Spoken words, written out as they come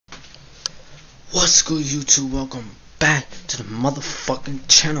What's good, YouTube? Welcome back to the motherfucking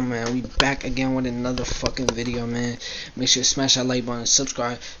channel, man. We back again with another fucking video, man. Make sure to smash that like button,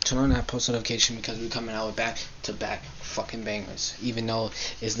 subscribe, turn on that post notification because we're coming out with back-to-back fucking bangers. Even though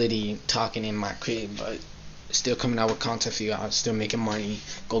it's literally talking in my crib, but still coming out with content for you guys, still making money.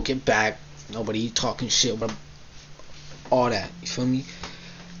 Go get back. Nobody talking shit about all that. You feel me?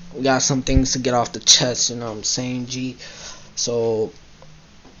 We got some things to get off the chest, you know what I'm saying, G? So,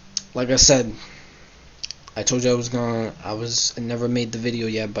 like I said, I told you I never made the video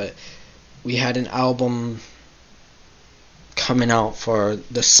yet, but we had an album coming out for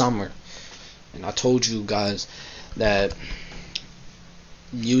the summer, and I told you guys that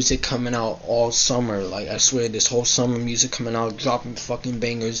music coming out all summer. Like, I swear, this whole summer music coming out, dropping fucking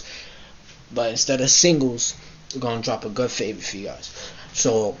bangers, but instead of singles, we're gonna drop a good favorite for you guys.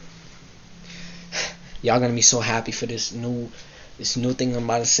 So y'all gonna be so happy for this new thing I'm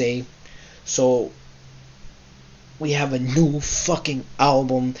about to say. So we have a new fucking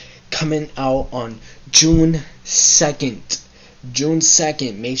album coming out on June 2nd. June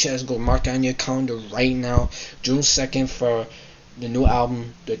 2nd. Make sure to go mark down your calendar right now. June 2nd for the new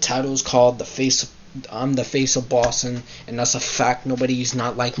album. The title is called I'm the Face of Boston, and that's a fact. Nobody's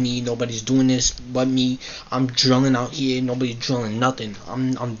not like me. Nobody's doing this but me. I'm drilling out here. Nobody's drilling nothing.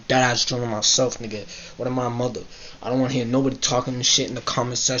 I'm dead ass drilling myself, nigga. What am I, mother? I don't want to hear nobody talking shit in the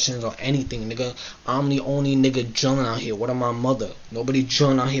comment sections or anything, nigga. I'm the only nigga drilling out here. What am I, mother? Nobody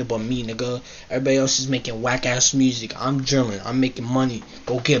drilling out here but me, nigga. Everybody else is making whack ass music. I'm drilling. I'm making money.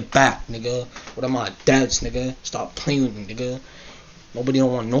 Go get back, nigga. What am I, dads, nigga? Stop playing with me, nigga. Nobody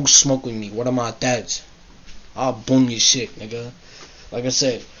don't want no smoke with me. What am I, dads? I'll boom your shit, nigga. Like I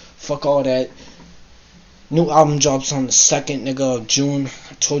said, fuck all that. New album drops on the 2nd, nigga, of June.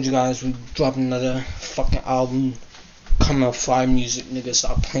 I told you guys we dropping another fucking album. Coming up fire music, nigga.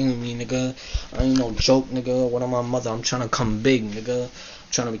 Stop playing with me, nigga. I ain't no joke, nigga. What am I, mother? I'm trying to come big, nigga. I'm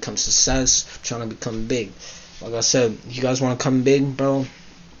trying to become success. I'm trying to become big. Like I said, you guys want to come big, bro?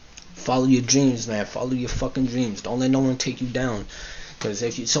 Follow your dreams, man. Follow your fucking dreams. Don't let no one take you down. Because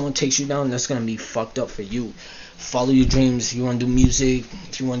if someone takes you down, that's going to be fucked up for you. Follow your dreams. If you want to do music,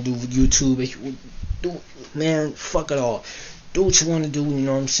 if you want to do YouTube, if you do, man, fuck it all. Do what you want to do, you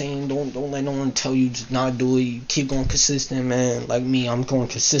know what I'm saying? Don't let no one tell you to not do it. You keep going consistent, man. Like me, I'm going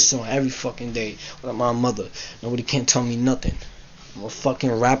consistent every fucking day. What my mother? Nobody can't tell me nothing. I'm a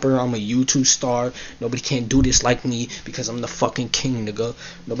fucking rapper. I'm a YouTube star. Nobody can't do this like me because I'm the fucking king, nigga.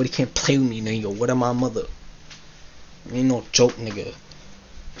 Nobody can't play with me, nigga. What am I, mother? I ain't no joke, nigga.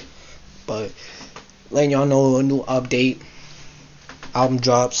 But letting y'all know a new update. Album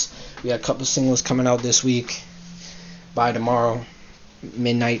drops. We got a couple singles coming out this week. By tomorrow,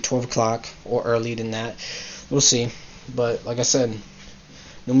 midnight, 12 o'clock, or earlier than that. We'll see. But like I said,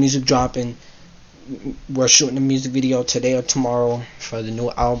 new music dropping. We're shooting a music video today or tomorrow for the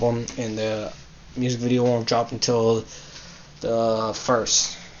new album, and the music video won't drop until the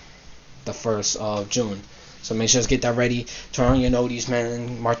 1st of June. So make sure to get that ready. Turn on your noties,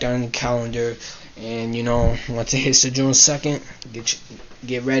 man. Mark down your calendar. And, you know, once it hits the June 2nd,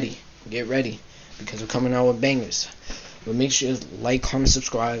 get ready. Get ready. Because we're coming out with bangers. But make sure to like, comment,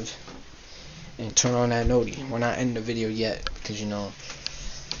 subscribe, and turn on that noti. We're not ending the video yet. Because, you know,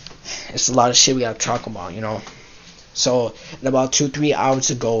 it's a lot of shit we gotta talk about, you know. So, about 2-3 hours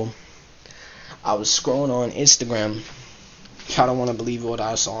ago, I was scrolling on Instagram. I don't want to believe what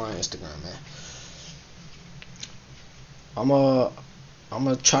I saw on Instagram, man. I'm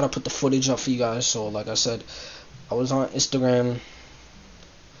gonna try to put the footage up for you guys. So, like I said, I was on Instagram.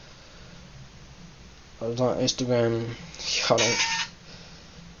 I'm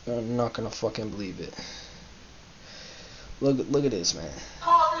not gonna fucking believe it. Look at this, man.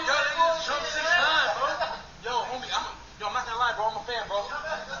 Yo, 6ix9ine, bro. Yo, homie, I'm not gonna lie, bro. I'm a fan, bro.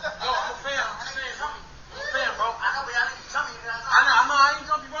 Yo, I'm a fan, bro. I know, I ain't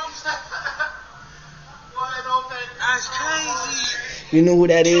jumpy, bro. That's crazy. You know who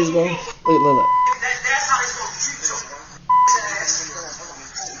that is, bro? Look. That's how they supposed to treat you, bro.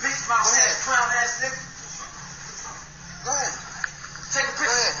 Bitch, my ass, clown ass nigga. Go ahead. Take a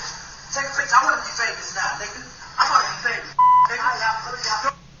picture. Take a picture. I want to be famous now, nigga. I want to be famous.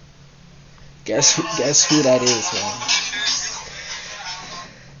 Guess who that is, man?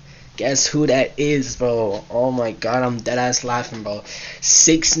 Guess who that is, bro? Oh my god, I'm dead ass laughing, bro.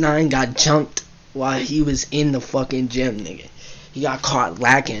 6ix9ine got jumped while he was in the fucking gym, nigga. He got caught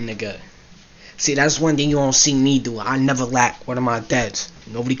lacking, nigga. See, that's one thing you don't see me do. I never lack. What am I, dads?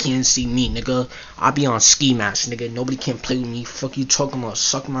 Nobody can see me, nigga. I be on ski mask, nigga. Nobody can play with me. Fuck you talking about?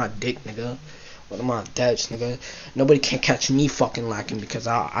 Suck my dick, nigga. What am I, Dutch, nigga? Nobody can catch me fucking lacking because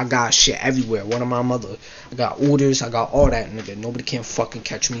I got shit everywhere. What am I, mother? I got orders, I got all that, nigga. Nobody can fucking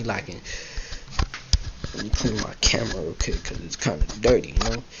catch me lacking. Let me clean my camera real quick because it's kind of dirty, you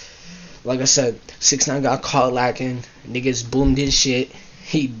know? Like I said, 6ix9ine got caught lacking. Niggas boomed his shit.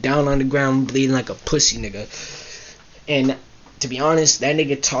 He down on the ground bleeding like a pussy, nigga. And to be honest, that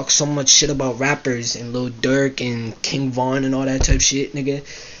nigga talks so much shit about rappers and Lil Durk and King Von and all that type shit, nigga.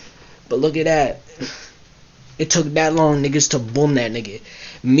 But look at that. It took that long, niggas, to boom that nigga.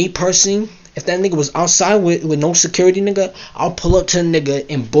 Me personally, if that nigga was outside with no security, nigga, I'll pull up to the nigga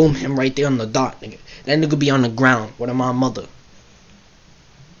and boom him right there on the dot, nigga. That nigga be on the ground. What am I, mother?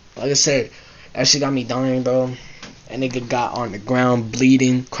 Like I said, that shit got me dying, bro. That nigga got on the ground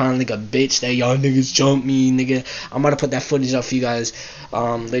bleeding, crying like a bitch that y'all niggas jumped me, nigga. I'm about to put that footage up for you guys,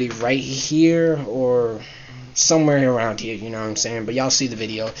 literally right here or somewhere around here, you know what I'm saying? But y'all see the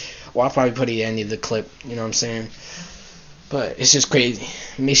video. Well, I'll probably put it at the end of the clip, you know what I'm saying? But it's just crazy.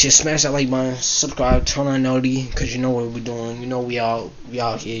 Make sure you smash that like button, subscribe, turn on notifications, because you know what we're doing. You know we out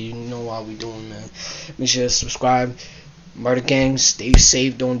here. You know what we doing, man. Make sure you subscribe. Murder gang, stay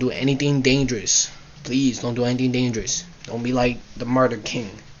safe. Don't do anything dangerous. Please don't do anything dangerous. Don't be like the Murder King.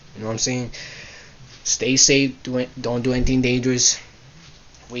 You know what I'm saying? Stay safe. Don't do anything dangerous.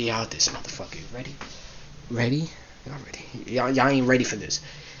 We out this motherfucker. Ready? Ready? Y'all ready? Y'all ain't ready for this.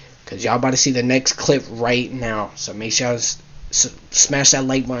 Because y'all about to see the next clip right now. So make sure y'all smash that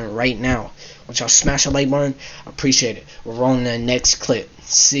like button right now. Once y'all smash that like button, I appreciate it. We're rolling the next clip.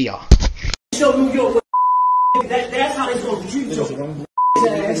 See y'all. Show New York. That's how they supposed to treat you.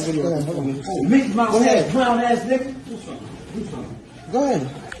 Mickey Mouse ass, clown ass nigga. Go ahead.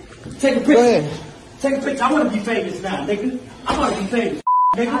 Take a picture. Go ahead. Take a picture. I want to be famous now, nigga. I want to be famous.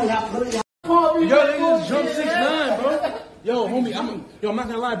 Nigga. Yo, they just jumped 6ix9ine, bro. Yo, homie, I'm not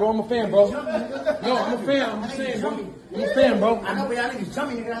gonna lie, bro. I'm a fan, bro. Yo, I'm a fan. I'm just saying, bro. I'm a fan, bro. I know, but y'all niggas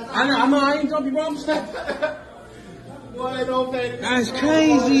jumping, nigga. I ain't jumping, bro. I'm just saying. Boy, don't think. That's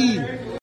crazy.